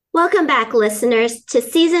Welcome back, listeners, to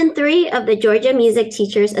Season 3 of the Georgia Music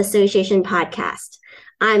Teachers Association podcast.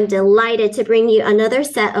 I'm delighted to bring you another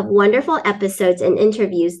set of wonderful episodes and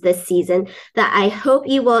interviews this season that I hope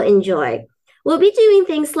you will enjoy. We'll be doing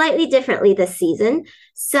things slightly differently this season.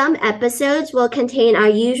 Some episodes will contain our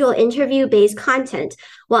usual interview-based content,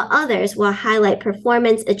 while others will highlight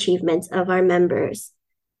performance achievements of our members.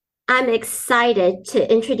 I'm excited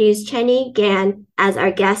to introduce Chenny Gan as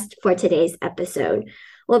our guest for today's episode.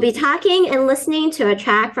 We'll be talking and listening to a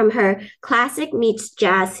track from her Classic Meets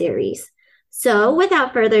Jazz series. So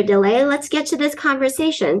without further delay, let's get to this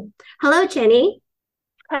conversation. Hello, Chenny.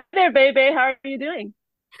 Hi there, baby. How are you doing?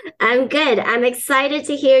 I'm good. I'm excited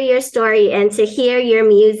to hear your story and to hear your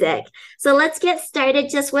music. So let's get started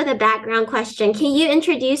just with a background question. Can you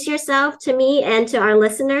introduce yourself to me and to our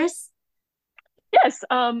listeners? Yes,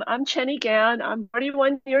 I'm Chenny Gan. I'm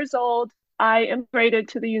 41 years old. I immigrated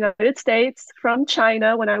to the United States from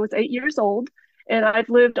China when I was 8 years old, and I've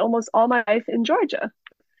lived almost all my life in Georgia.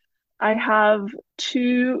 I have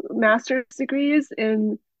two master's degrees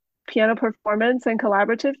in piano performance and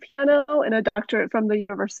collaborative piano, and a doctorate from the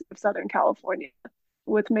University of Southern California,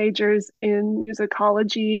 with majors in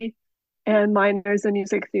musicology and minors in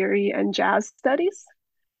music theory and jazz studies.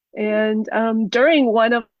 And during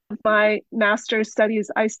one of my master's studies,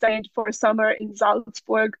 I studied for a summer in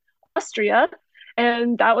Salzburg, Austria.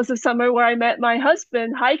 And that was a summer where I met my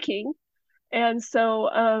husband hiking. And so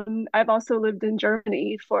I've also lived in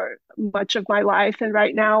Germany for much of my life. And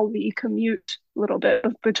right now we commute a little bit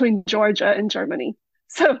between Georgia and Germany.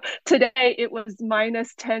 So today it was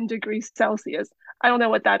minus 10 degrees Celsius. I don't know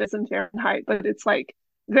what that is in Fahrenheit, but it's like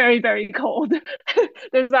very, very cold.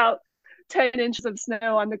 There's about 10 inches of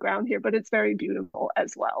snow on the ground here, but it's very beautiful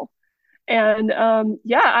as well. And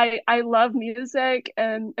yeah, I love music.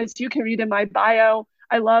 And as you can read in my bio,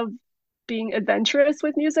 I love being adventurous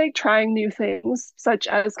with music, trying new things, such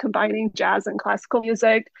as combining jazz and classical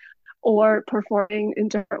music or performing in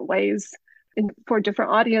different ways for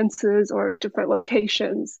different audiences or different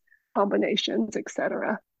locations, combinations,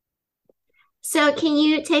 etc. So, can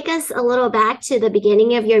you take us a little back to the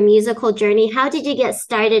beginning of your musical journey? How did you get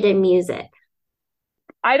started in music?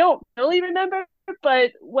 I don't really remember,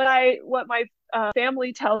 but what my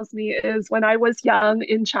family tells me is when I was young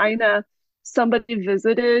in China, somebody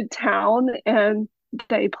visited town and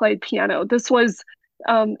they played piano. This was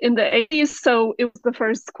in the 80s, so it was the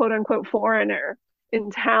first quote unquote foreigner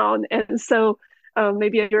in town, and so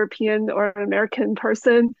maybe a European or an American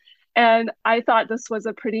person. And I thought this was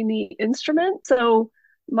a pretty neat instrument, so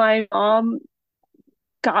my mom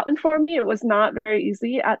gotten for me. It was not very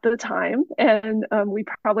easy at the time. And we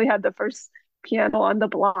probably had the first piano on the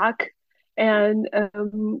block. And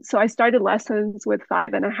so I started lessons with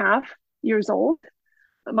 5.5 years old.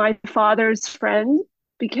 My father's friend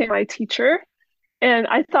became my teacher, and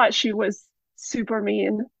I thought she was super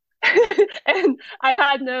mean. And I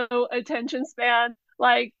had no attention span.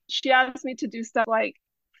 Like, she asked me to do stuff like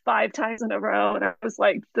 5 times in a row, and I was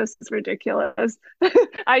like, this is ridiculous.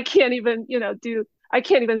 I can't even, I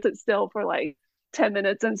can't even sit still for like 10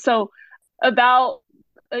 minutes. And so about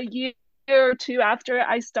a year or two after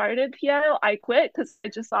I started piano, I quit because I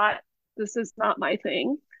just thought this is not my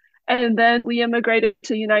thing. And then we immigrated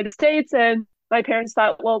to the United States, and my parents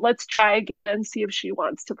thought, well, let's try again and see if she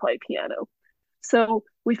wants to play piano. So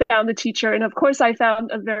we found a teacher. And of course, I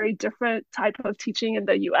found a very different type of teaching in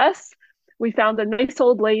the US. We found a nice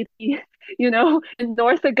old lady, in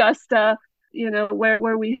North Augusta,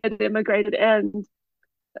 where we had immigrated. And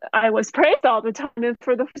I was praised all the time. And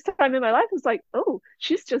for the first time in my life, I was like, oh,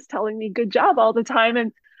 she's just telling me good job all the time.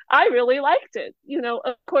 And I really liked it.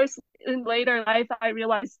 Of course, in later life, I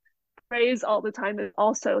realized praise all the time is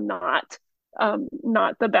also not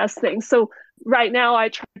the best thing. So right now I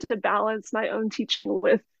try to balance my own teaching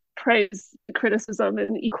with praise, criticism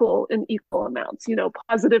in equal amounts,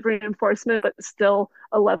 positive reinforcement, but still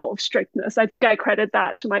a level of strictness. I think I credit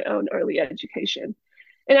that to my own early education.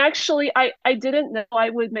 And actually, I didn't know I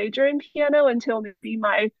would major in piano until maybe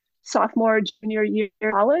my sophomore, junior year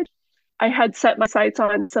of college. I had set my sights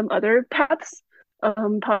on some other paths,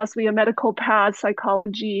 possibly a medical path,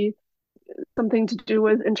 psychology, something to do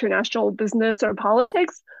with international business or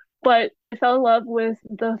politics. But I fell in love with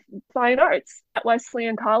the fine arts at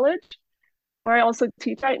Wesleyan College, where I also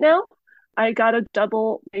teach right now. I got a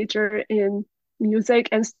double major in music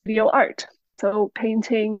and studio art, so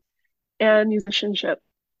painting and musicianship.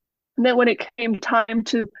 And then when it came time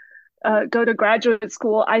to go to graduate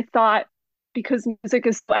school, I thought because music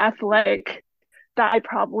is so athletic that I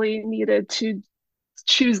probably needed to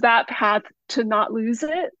choose that path to not lose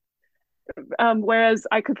it. Whereas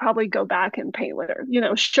I could probably go back and paint later.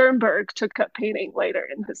 Schoenberg took up painting later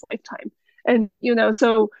in his lifetime. And,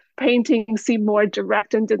 so painting seemed more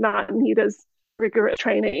direct and did not need as rigorous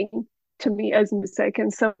training to me as music.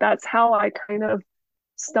 And so that's how I kind of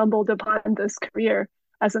stumbled upon this career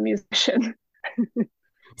as a musician.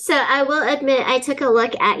 So I will admit, I took a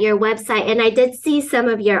look at your website and I did see some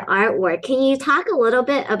of your artwork. Can you talk a little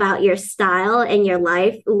bit about your style and your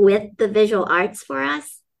life with the visual arts for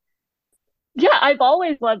us? Yeah, I've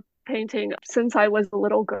always loved painting since I was a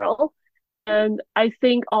little girl. And I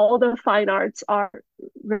think all the fine arts are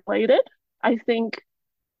related. I think,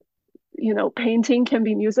 painting can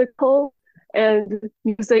be musical and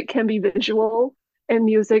music can be visual, and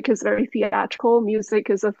music is very theatrical. Music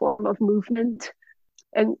is a form of movement.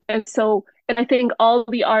 And I think all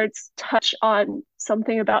the arts touch on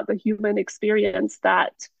something about the human experience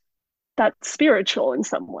that's spiritual in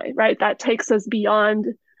some way, right? That takes us beyond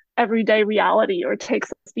everyday reality or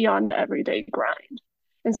takes us beyond the everyday grind.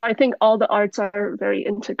 And so I think all the arts are very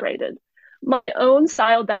integrated. My own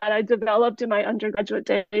style that I developed in my undergraduate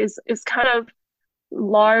days is kind of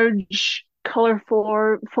large,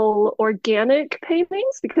 colorful, full organic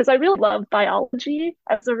paintings because I really love biology.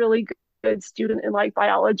 I was a really good student in like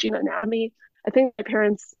biology and anatomy. I think my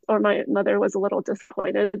parents or my mother was a little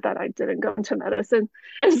disappointed that I didn't go into medicine.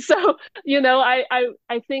 And so,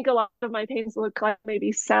 I think a lot of my paintings look like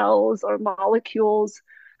maybe cells or molecules,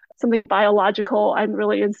 something biological. I'm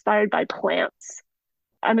really inspired by plants.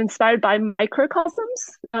 I'm inspired by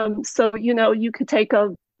microcosms. So, you could take a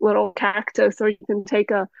little cactus or you can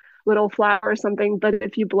take a little flower or something, but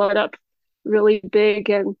if you blow it up really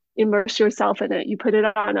big and immerse yourself in it, you put it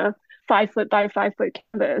on a 5 foot by 5 foot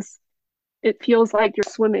canvas, it feels like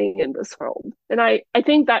you're swimming in this world. And I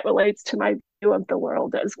think that relates to my view of the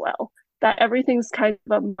world as well, that everything's kind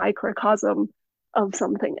of a microcosm of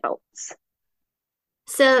something else.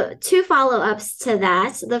 So, two follow-ups to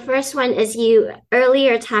that. The first one is you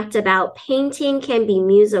earlier talked about painting can be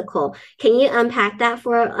musical. Can you unpack that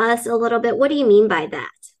for us a little bit? What do you mean by that?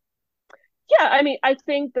 Yeah, I mean, I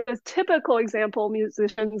think the typical example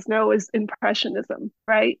musicians know is Impressionism,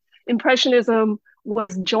 right? Impressionism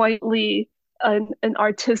was jointly an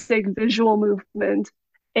artistic visual movement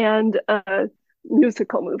and a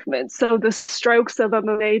musical movement. So the strokes of a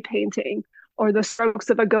Monet painting or the strokes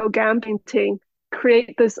of a Gauguin painting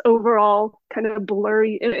create this overall kind of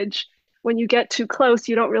blurry image. When you get too close,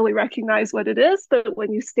 you don't really recognize what it is, but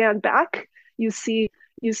when you stand back, you see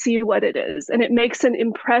what it is, and it makes an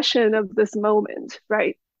impression of this moment,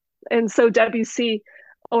 right? And so Debussy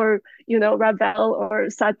or Ravel or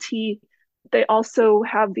Satie, they also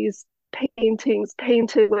have these paintings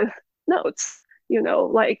painted with notes,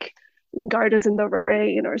 like Gardens in the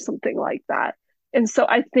Rain or something like that. And so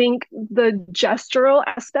I think the gestural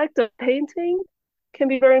aspect of painting can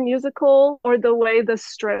be very musical, or the way the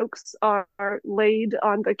strokes are laid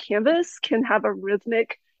on the canvas can have a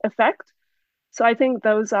rhythmic effect. So I think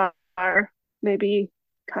those are maybe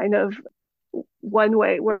kind of one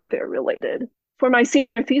way where they're related. For my senior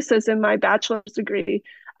thesis in my bachelor's degree,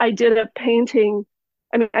 I did a painting.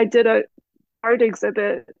 I did a art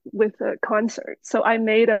exhibit with a concert. So I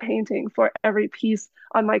made a painting for every piece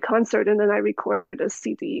on my concert, and then I recorded a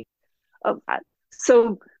CD of that.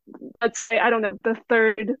 So let's say, I don't know, the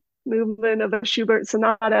third movement of a Schubert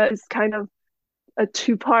sonata is kind of a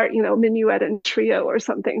two-part, minuet and trio or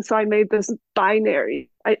something. So I made this binary.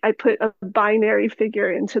 I put a binary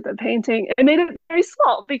figure into the painting. I made it very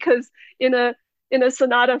small because in a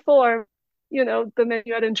sonata form, the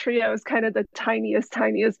minuet and trio is kind of the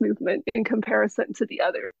tiniest movement in comparison to the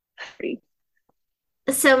other three.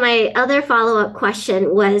 So my other follow-up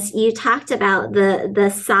question was you talked about the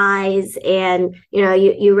size and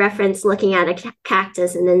you referenced looking at a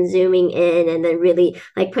cactus and then zooming in and then really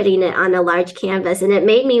like putting it on a large canvas, and it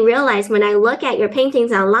made me realize when I look at your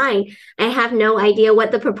paintings online, I have no idea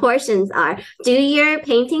what the proportions are. Do your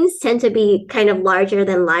paintings tend to be kind of larger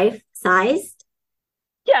than life sized?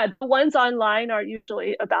 Yeah, the ones online are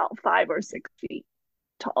usually about 5 or 6 feet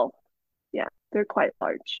tall. Yeah, they're quite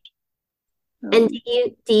large. And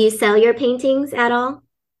do you sell your paintings at all?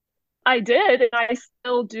 I did, and I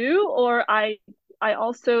still do, or I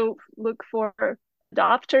also look for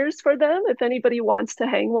adopters for them if anybody wants to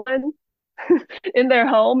hang one in their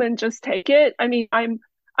home and just take it. I mean, I'm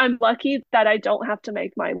lucky that I don't have to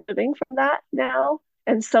make my living from that now.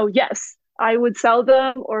 And so yes, I would sell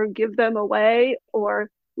them or give them away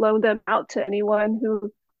or loan them out to anyone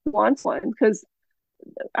who wants one because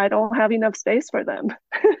I don't have enough space for them.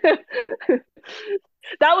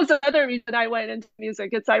 That was another reason I went into music.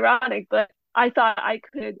 It's ironic, but I thought I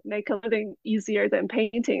could make a living easier than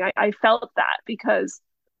painting. I felt that because,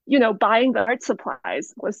 buying the art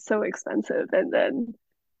supplies was so expensive. And then,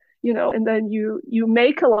 you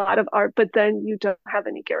make a lot of art, but then you don't have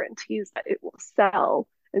any guarantees that it will sell.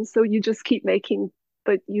 And so you just keep making,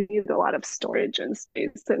 but you need a lot of storage and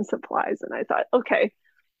space and supplies. And I thought, okay,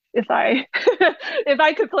 if I if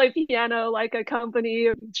I could play piano like a company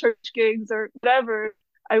or church gigs or whatever,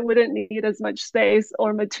 I wouldn't need as much space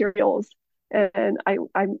or materials, and I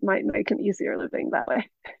might make an easier living that way.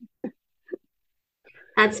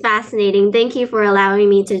 That's fascinating. Thank you for allowing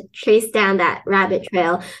me to trace down that rabbit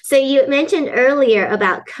trail. So you mentioned earlier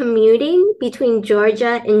about commuting between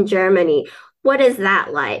Georgia and Germany. What is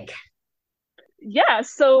that like? Yeah,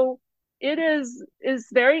 so it is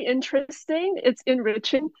very interesting. It's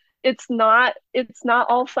enriching. It's not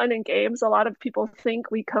all fun and games. A lot of people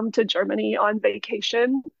think we come to Germany on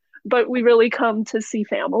vacation, but we really come to see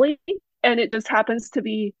family, and it just happens to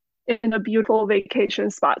be in a beautiful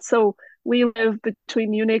vacation spot. So we live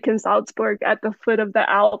between Munich and Salzburg at the foot of the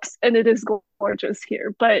Alps, and it is gorgeous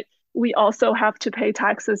here. But we also have to pay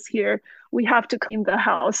taxes here. We have to clean the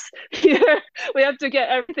house here. We have to get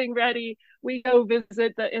everything ready. We go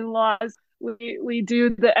visit the in-laws. We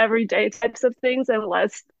do the everyday types of things and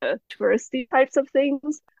less the touristy types of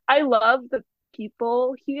things. I love the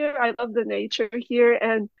people here. I love the nature here,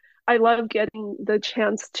 and I love getting the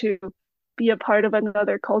chance to be a part of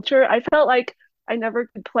another culture. I felt like I never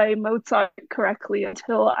could play Mozart correctly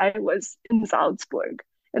until I was in Salzburg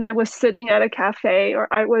and I was sitting at a cafe, or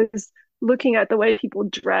I was looking at the way people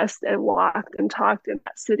dressed and walked and talked in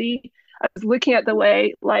that city. I was looking at the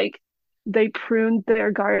way like they pruned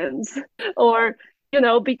their gardens or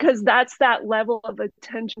because that's that level of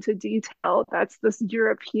attention to detail. That's this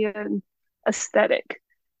European aesthetic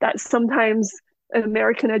that sometimes an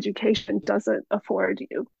American education doesn't afford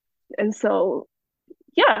you. And so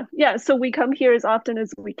yeah, so we come here as often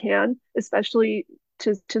as we can, especially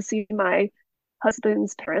to see my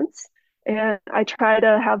husband's parents. And I try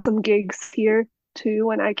to have some gigs here too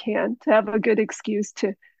when I can, to have a good excuse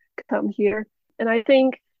to come here. And I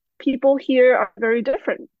think people here are very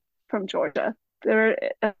different from Georgia. There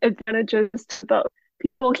are advantages to both.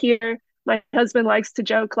 People here, my husband likes to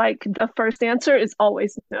joke, like the first answer is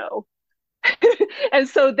always no. And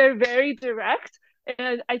so they're very direct.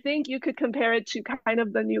 And I think you could compare it to kind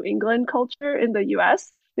of the New England culture in the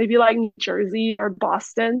US, maybe like New Jersey or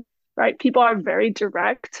Boston, right? People are very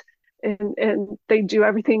direct, and they do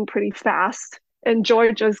everything pretty fast. And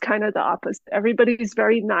Georgia's kind of the opposite. Everybody's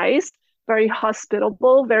very nice, very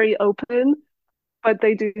hospitable, very open, but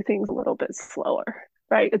they do things a little bit slower,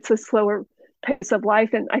 right? It's a slower pace of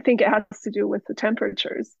life. And I think it has to do with the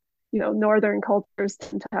temperatures. Northern cultures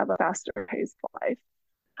tend to have a faster pace of life.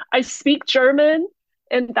 I speak German,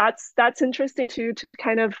 and that's interesting too, to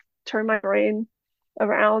kind of turn my brain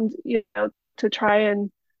around, to try and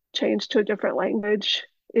change to a different language.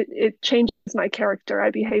 It changes my character. I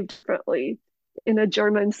behave differently in a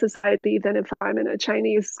German society than if I'm in a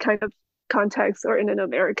Chinese kind of context or in an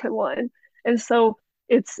American one. And so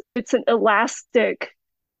it's an elastic,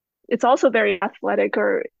 it's also very athletic,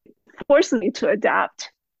 or forces me to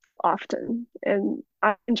adapt often. And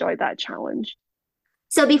I enjoy that challenge.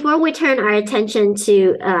 So before we turn our attention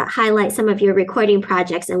to highlight some of your recording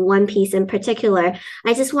projects and one piece in particular,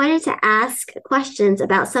 I just wanted to ask questions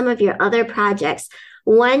about some of your other projects.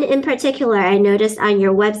 One in particular I noticed on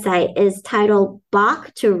your website is titled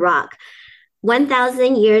Bach to Rock,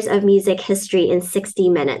 1,000 Years of Music History in 60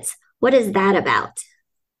 Minutes. What is that about?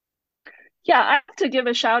 Yeah, I have to give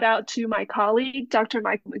a shout out to my colleague, Dr.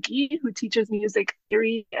 Michael McGee, who teaches music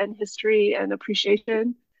theory and history and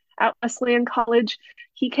appreciation at Wesleyan College.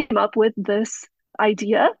 He came up with this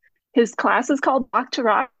idea. His class is called Bach to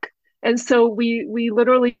Rock. And so we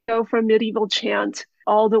literally go from medieval chant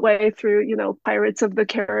all the way through, Pirates of the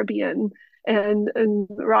Caribbean and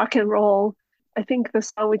rock and roll. I think the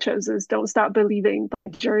song we chose is Don't Stop Believing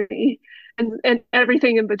by Journey, and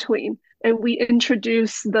everything in between. And we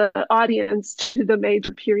introduce the audience to the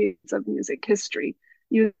major periods of music history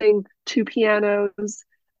using two pianos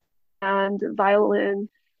and violin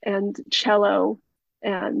and cello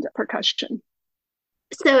and percussion.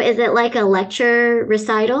 So is it like a lecture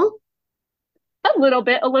recital? A little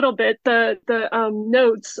bit, a little bit. The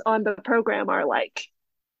notes on the program are like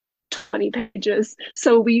 20 pages.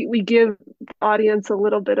 So we give the audience a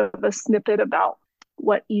little bit of a snippet about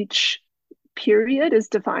what each period is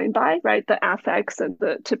defined by, right? The affects and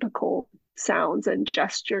the typical sounds and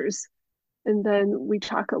gestures. And then we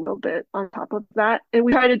talk a little bit on top of that. And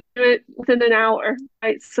we try to do it within an hour,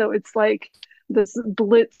 right? So it's like this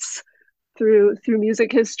blitz through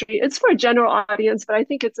music history. It's for a general audience, but I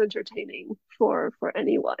think it's entertaining for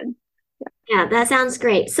anyone. Yeah, that sounds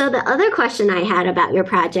great. So the other question I had about your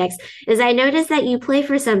projects is I noticed that you play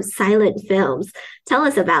for some silent films. Tell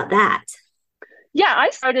us about that. Yeah, I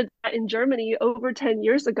started that in Germany over 10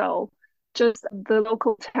 years ago. Just the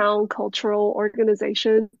local town cultural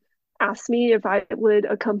organization asked me if I would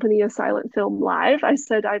accompany a silent film live. I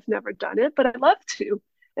said I've never done it, but I'd love to.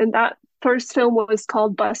 And that first film was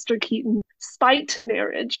called Buster Keaton Spite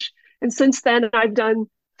Marriage. And since then, I've done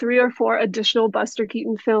 3 or 4 additional Buster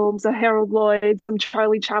Keaton films, a Harold Lloyd, some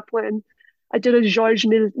Charlie Chaplin. I did a Georges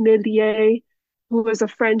Méliès, who was a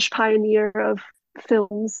French pioneer of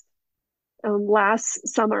films last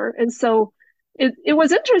summer. And so it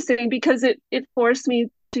was interesting because it forced me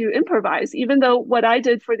to improvise, even though what I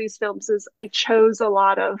did for these films is I chose a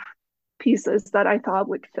lot of pieces that I thought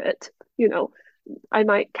would fit. You know, I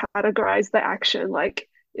might categorize the action like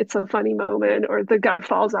it's a funny moment, or the guy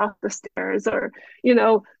falls off the stairs, or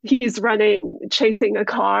he's running chasing a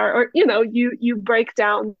car, or you break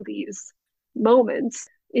down these moments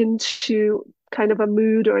into kind of a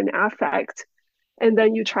mood or an affect, and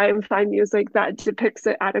then you try and find music that depicts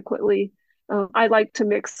it adequately. I like to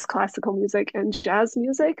mix classical music and jazz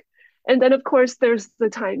music. And then, of course, there's the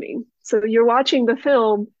timing. So you're watching the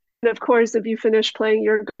film, and of course, if you finish playing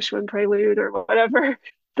your Gershwin prelude or whatever,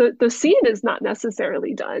 the scene is not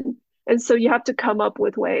necessarily done. And so you have to come up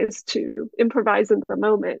with ways to improvise in the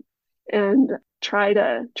moment and try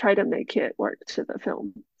to make it work to the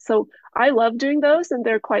film. So I love doing those, and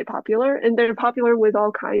they're quite popular, and they're popular with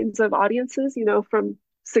all kinds of audiences, from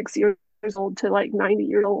 6 years old to like 90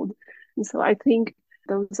 years old. And so I think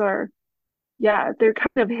those are, yeah, they're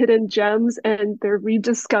kind of hidden gems, and they're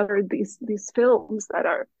rediscovered these films that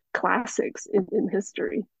are classics in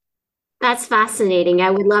history. That's fascinating.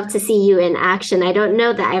 I would love to see you in action. I don't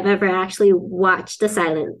know that I've ever actually watched a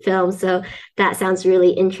silent film, so that sounds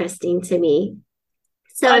really interesting to me.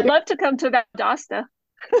 Well, So, I'd love to come to Valdosta.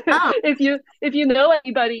 oh, If you know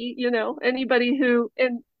anybody, anybody who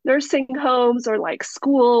in nursing homes or like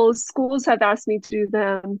schools have asked me to do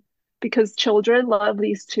them because children love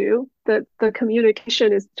these too. The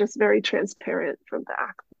communication is just very transparent from the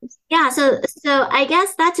actors. yeah, so I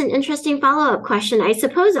guess that's an interesting follow-up question. I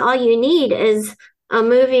suppose all you need is a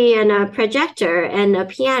movie and a projector and a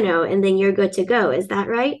piano, and then you're good to go. Is that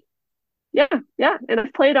right? Yeah, yeah. And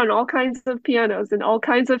I've played on all kinds of pianos in all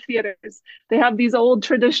kinds of theaters. They have these old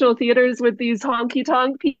traditional theaters with these honky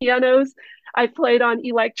tonk pianos. I played on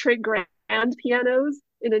electric grand pianos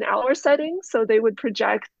in an hour setting. So they would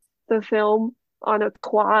project the film on a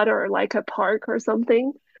quad or like a park or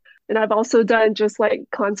something. And I've also done just like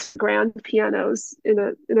concert grand pianos in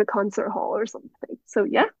a concert hall or something. So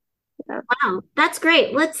yeah, yeah. Wow, that's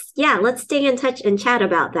great. Let's stay in touch and chat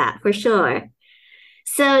about that for sure.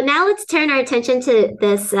 So now let's turn our attention to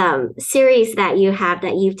this series that you have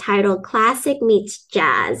that you've titled Classic Meets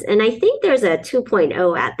Jazz. And I think there's a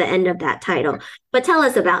 2.0 at the end of that title. But tell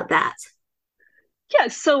us about that. Yeah,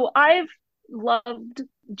 so I've loved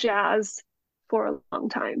jazz for a long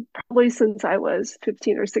time, probably since I was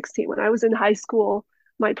 15 or 16. When I was in high school,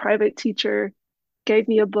 my private teacher gave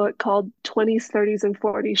me a book called 20s, 30s, and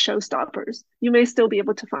 40s Showstoppers. You may still be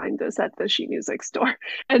able to find this at the sheet music store.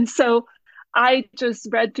 And so I just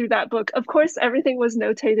read through that book. Of course, everything was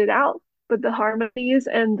notated out, but the harmonies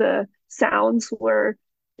and the sounds were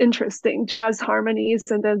interesting, jazz harmonies,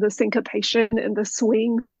 and then the syncopation and the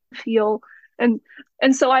swing feel. And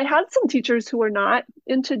so I had some teachers who were not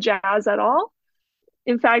into jazz at all.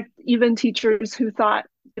 In fact, even teachers who thought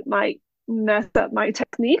it might mess up my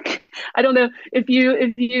technique. I don't know if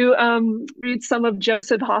you read some of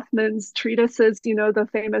Joseph Hoffman's treatises, the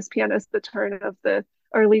famous pianist, the turn of the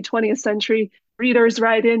early 20th century. Readers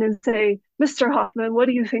write in and say, Mr. Hoffman, what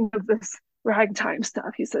do you think of this ragtime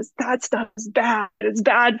stuff? He says, that stuff is bad. It's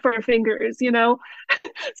bad for fingers.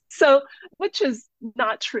 So, which is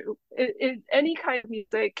not true. Any kind of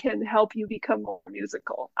music can help you become more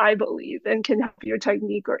musical, I believe, and can help your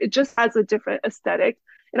technique, or it just has a different aesthetic.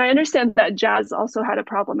 And I understand that jazz also had a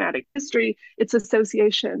problematic history, its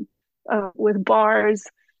association with bars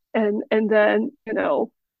and then,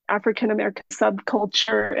 African American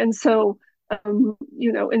subculture. And so,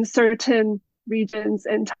 in certain regions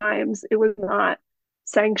and times, it was not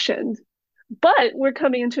sanctioned. But we're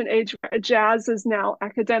coming into an age where jazz is now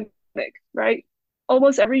academic, right?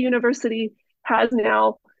 Almost every university has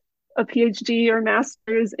now a PhD or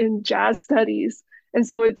master's in jazz studies. And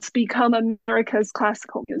so it's become America's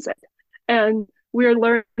classical music. And we're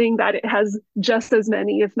learning that it has just as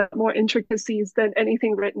many, if not more, intricacies than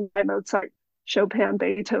anything written by Mozart, Chopin,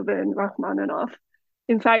 Beethoven, Rachmaninoff.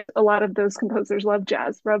 In fact, a lot of those composers love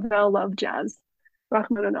jazz. Ravel loved jazz.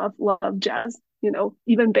 Rachmaninoff loved jazz.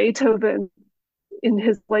 Even Beethoven in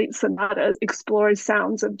his late sonatas explores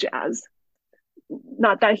sounds of jazz.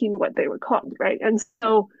 Not that he knew what they were called, right? And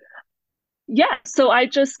so, yeah, so I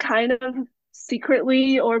just kind of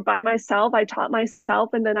secretly or by myself, I taught myself,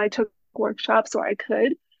 and then I took workshops where I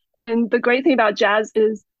could. And the great thing about jazz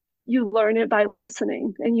is you learn it by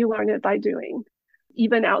listening and you learn it by doing,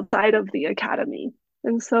 even outside of the academy.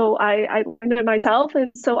 And so I learned it myself.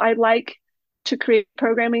 And so I like to create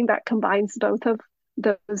programming that combines both of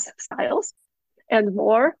those styles and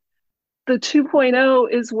more. The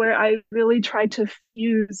 2.0 is where I really try to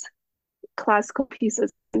fuse classical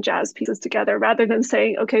pieces and jazz pieces together rather than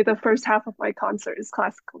saying, okay, the first half of my concert is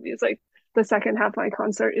classical music, the second half of my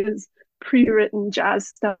concert is pre-written jazz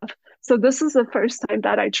stuff. So this is the first time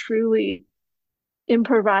that I truly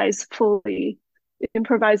improvise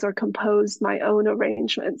or compose my own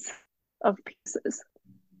arrangements of pieces.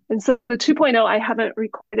 And so the 2.0, I haven't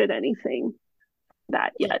recorded anything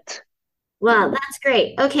that yet. Wow, that's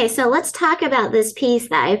great. Okay, so let's talk about this piece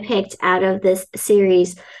that I picked out of this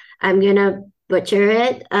series. I'm gonna butcher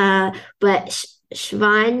it, but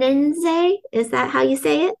Schwanensee, is that how you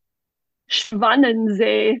say it?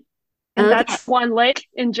 Schwanensee. And Okay. that's Swan Lake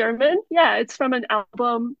in German. Yeah, it's from an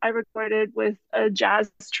album I recorded with a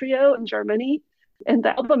jazz trio in Germany. And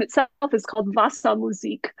the album itself is called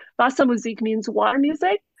Wassermusik. Wassermusik means water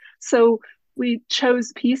music. So we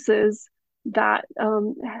chose pieces that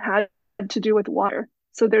had to do with water.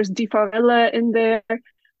 So there's Die Forelle in there.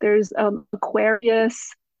 There's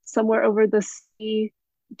Aquarius, Somewhere Over the Sea,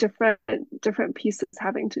 different pieces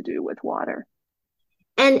having to do with water.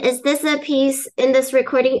 And is this a piece in this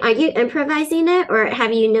recording? Are you improvising it or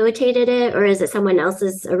have you notated it or is it someone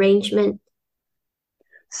else's arrangement?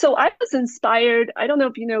 So I was inspired. I don't know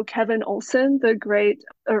if you know Kevin Olson, the great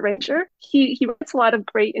arranger. He writes a lot of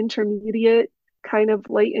great intermediate, kind of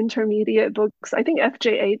late intermediate books. I think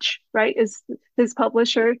FJH, right, is his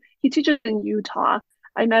publisher. He teaches in Utah.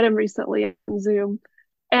 I met him recently on Zoom.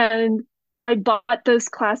 And I bought this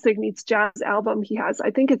Classic Meets Jazz album he has.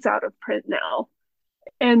 I think it's out of print now.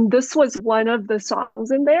 And this was one of the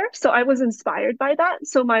songs in there. So I was inspired by that.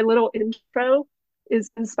 So my little intro is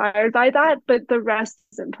inspired by that, but the rest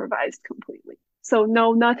is improvised completely. So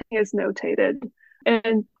no, nothing is notated.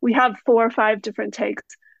 And we have 4 or 5 different takes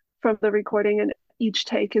from the recording, and each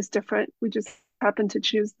take is different. We just happen to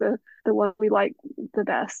choose the one we like the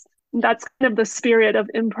best. And that's kind of the spirit of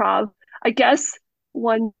improv. I guess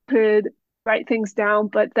one could write things down,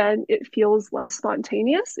 but then it feels less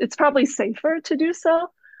spontaneous. It's probably safer to do so.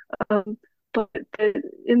 But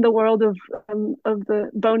in the world of the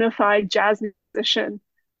bona fide jazz musician,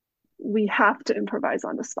 we have to improvise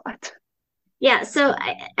on the spot. Yeah, so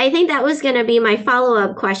I think that was going to be my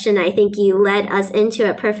follow-up question. I think you led us into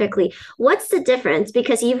it perfectly. What's the difference?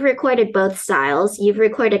 Because you've recorded both styles, you've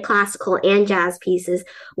recorded classical and jazz pieces.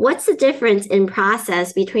 What's the difference in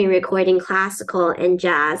process between recording classical and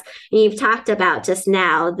jazz? And you've talked about just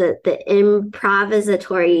now the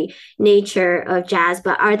improvisatory nature of jazz,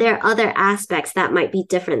 but are there other aspects that might be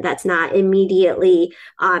different that's not immediately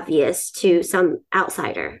obvious to some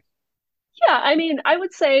outsider? Yeah, I mean, I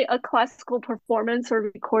would say a classical performance or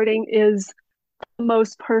recording is the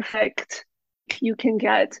most perfect you can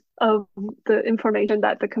get of the information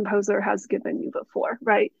that the composer has given you before,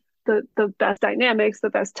 right? The best dynamics, the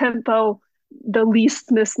best tempo, the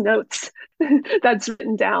least missed notes that's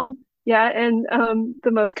written down. Yeah, and the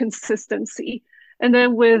most consistency. And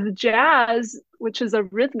then with jazz, which is a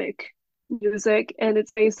rhythmic music and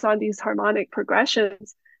it's based on these harmonic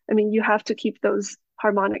progressions, I mean, you have to keep those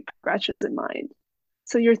harmonic progressions in mind.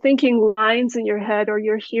 So you're thinking lines in your head or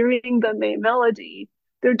you're hearing the main melody.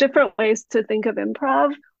 There are different ways to think of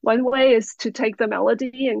improv. One way is to take the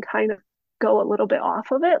melody and kind of go a little bit off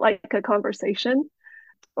of it, like a conversation,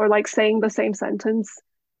 or like saying the same sentence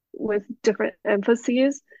with different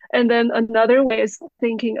emphases. And then another way is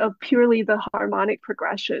thinking of purely the harmonic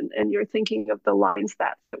progression, and you're thinking of the lines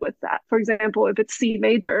that fit with that. For example, if it's C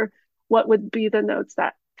major, what would be the notes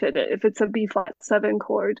that fit it? If it's a B flat 7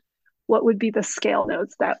 chord, what would be the scale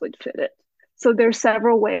notes that would fit it? So there's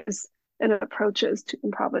several ways and approaches to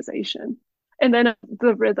improvisation. And then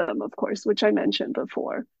the rhythm, of course, which I mentioned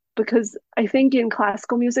before, because I think in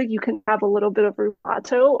classical music, you can have a little bit of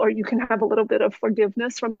rubato or you can have a little bit of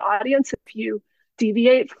forgiveness from the audience if you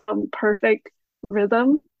deviate from perfect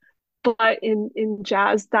rhythm. But in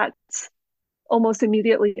jazz, that's almost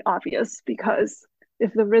immediately obvious because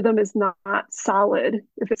if the rhythm is not solid,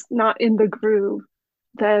 if it's not in the groove,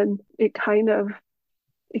 then it kind of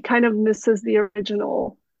misses the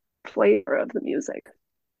original flavor of the music.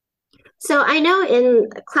 So I know in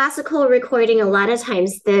classical recording, a lot of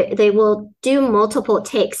times they will do multiple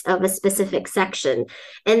takes of a specific section,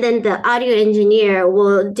 and then the audio engineer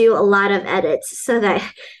will do a lot of edits so that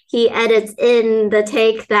he edits in the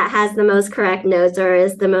take that has the most correct notes or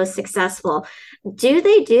is the most successful. Do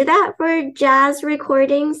they do that for jazz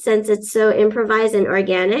recordings since it's so improvised and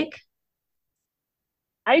organic?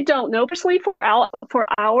 I don't know personally for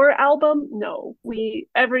our album. No, we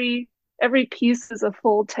every piece is a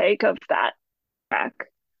full take of that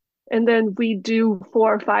track, and then we do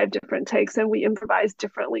 4 or 5 different takes, and we improvise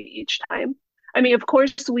differently each time. I mean, of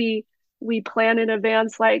course, we plan in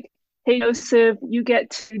advance, like, hey, Joseph, you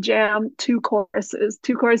get to jam 2 choruses.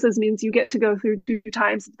 2 choruses means you get to go through 2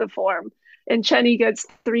 times the form, and Chenny gets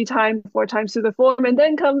 3 times, 4 times through the form, and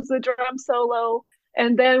then comes the drum solo,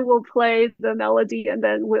 and then we'll play the melody, and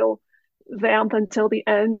then we'll vamp until the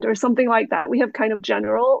end or something like that. We have kind of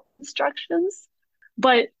general instructions,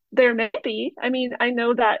 but there may be. I mean, I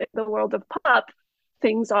know that in the world of pop,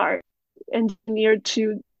 things are engineered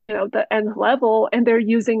to, the end level, and they're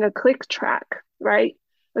using a click track, right?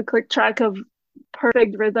 A click track of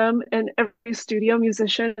perfect rhythm, and every studio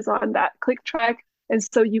musician is on that click track. And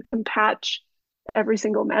so you can patch every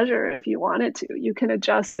single measure if you wanted to. You can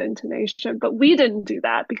adjust the intonation, but we didn't do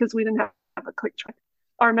that because we didn't have a click track.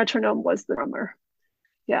 Our metronome was the drummer,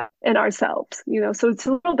 yeah, and ourselves, so it's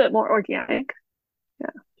a little bit more organic.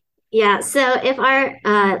 Yeah. Yeah. So if our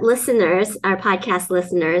listeners, our podcast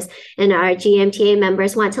listeners, and our GMTA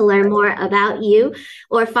members want to learn more about you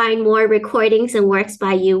or find more recordings and works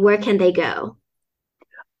by you, where can they go?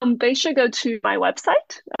 They should go to my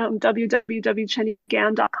website,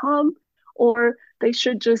 www.chennygan.com, or they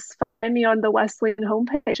should just find me on the Wesleyan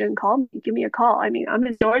homepage and call me. Give me a call. I mean, I'm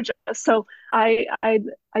in Georgia, so I'd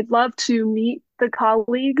love to meet the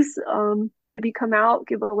colleagues. Maybe come out,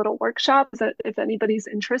 give a little workshop if anybody's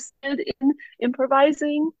interested in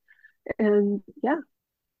improvising, and yeah.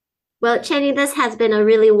 Well, Chenny, this has been a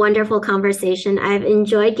really wonderful conversation. I've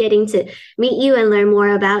enjoyed getting to meet you and learn more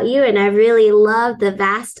about you, and I really love the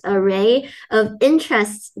vast array of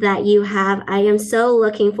interests that you have. I am so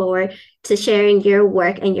looking forward to sharing your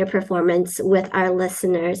work and your performance with our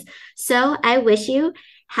listeners. So I wish you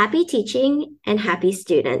happy teaching and happy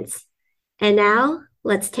students. And now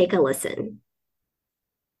let's take a listen.